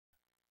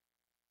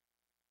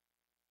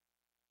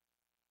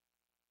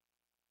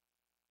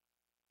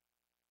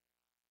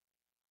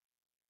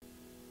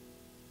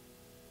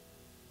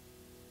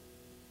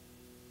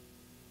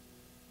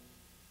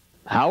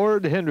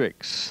Howard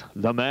Hendricks,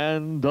 the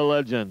man, the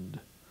legend.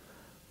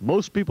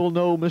 Most people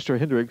know Mr.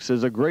 Hendricks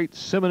as a great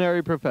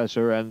seminary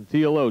professor and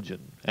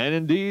theologian, and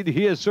indeed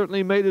he has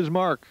certainly made his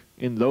mark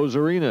in those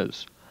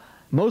arenas.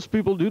 Most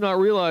people do not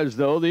realize,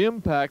 though, the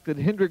impact that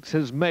Hendricks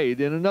has made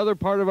in another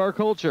part of our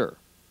culture.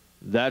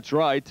 That's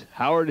right,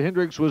 Howard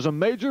Hendricks was a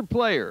major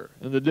player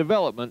in the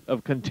development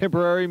of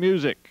contemporary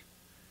music.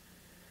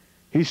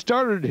 He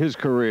started his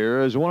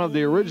career as one of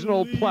the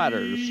original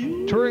platters,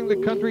 touring the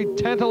country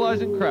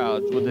tantalizing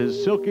crowds with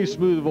his silky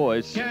smooth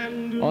voice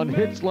on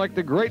hits like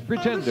The Great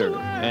Pretender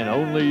and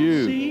Only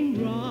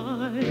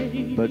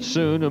You. But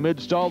soon,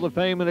 amidst all the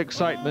fame and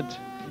excitement,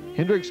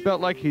 Hendricks felt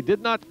like he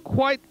did not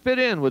quite fit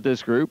in with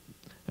this group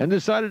and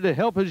decided to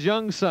help his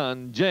young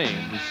son,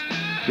 James,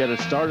 get a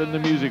start in the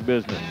music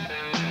business.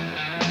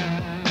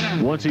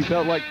 Once he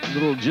felt like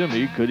little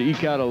Jimmy could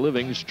eke out a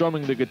living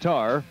strumming the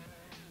guitar,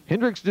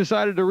 Hendricks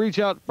decided to reach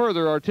out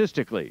further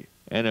artistically,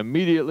 and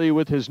immediately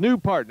with his new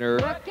partner,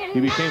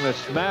 he became a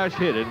smash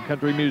hit in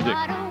country music.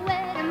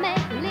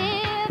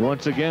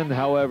 Once again,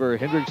 however,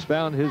 Hendricks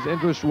found his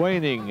interest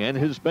waning and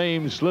his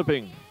fame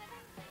slipping.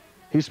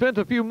 He spent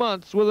a few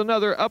months with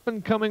another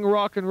up-and-coming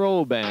rock and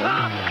roll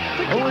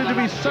band, only to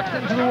be sucked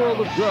into the world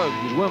of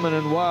drugs, women,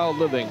 and wild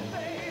living.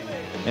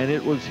 And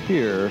it was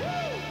here,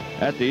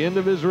 at the end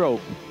of his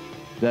rope,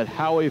 that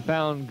Howie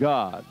found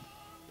God.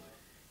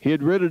 He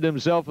had ridded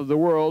himself of the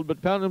world, but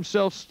found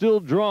himself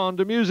still drawn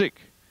to music.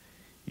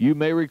 You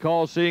may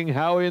recall seeing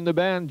Howie and the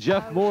band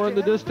Jeff Moore in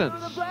the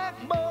distance.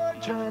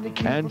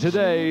 And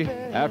today,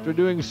 after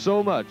doing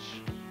so much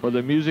for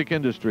the music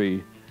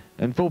industry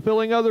and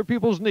fulfilling other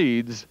people's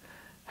needs,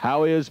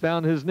 Howie has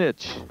found his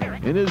niche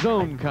in his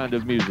own kind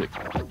of music.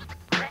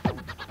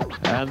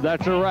 And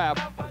that's a wrap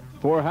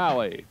for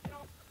Howie.